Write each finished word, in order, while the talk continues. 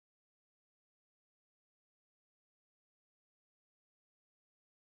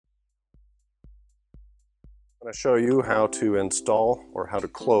I'm going to show you how to install or how to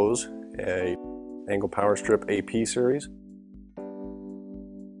close a angle power strip AP series.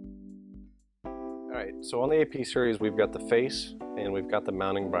 Alright, so on the AP series we've got the face and we've got the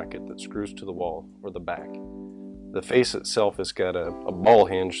mounting bracket that screws to the wall or the back. The face itself has got a ball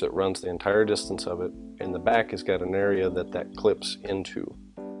hinge that runs the entire distance of it, and the back has got an area that clips into.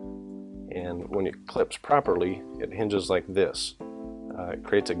 And when it clips properly, it hinges like this. It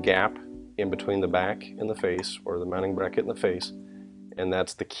creates a gap in between the back and the face, or the mounting bracket and the face, and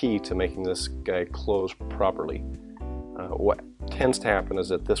that's the key to making this guy close properly. What tends to happen is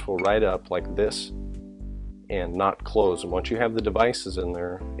that this will ride up like this and not close, and once you have the devices in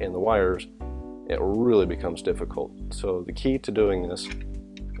there and the wires, it really becomes difficult. So the key to doing this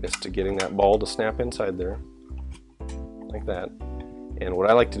is to getting that ball to snap inside there like that. And what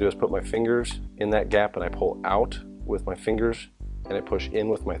I like to do is put my fingers in that gap and I pull out with my fingers and I push in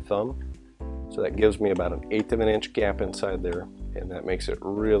with my thumb. So that gives me about 1/8 of an inch gap inside there, and that makes it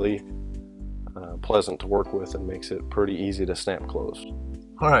really pleasant to work with and makes it pretty easy to snap closed.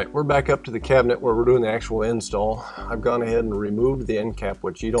 Alright, we're back up to the cabinet where we're doing the actual install. I've gone ahead and removed the end cap,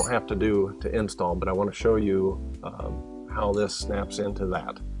 which you don't have to do to install, but I want to show you how this snaps into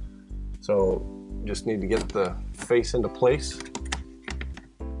that. So you just need to get the face into place.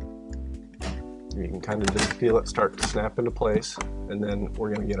 You can kind of just feel it start to snap into place, and then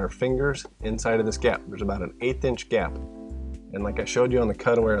we're going to get our fingers inside of this gap. There's about 1/8 inch gap, and like I showed you on the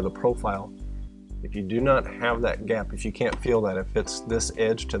cutaway or the profile, if you do not have that gap, if you can't feel that, if it's this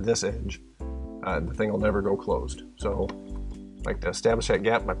edge to this edge, the thing will never go closed. So I like to establish that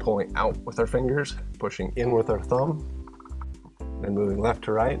gap by pulling out with our fingers, pushing in with our thumb, and moving left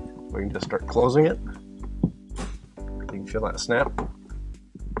to right. We can just start closing it. You can feel that snap.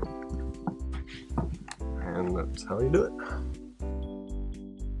 And that's how you do it.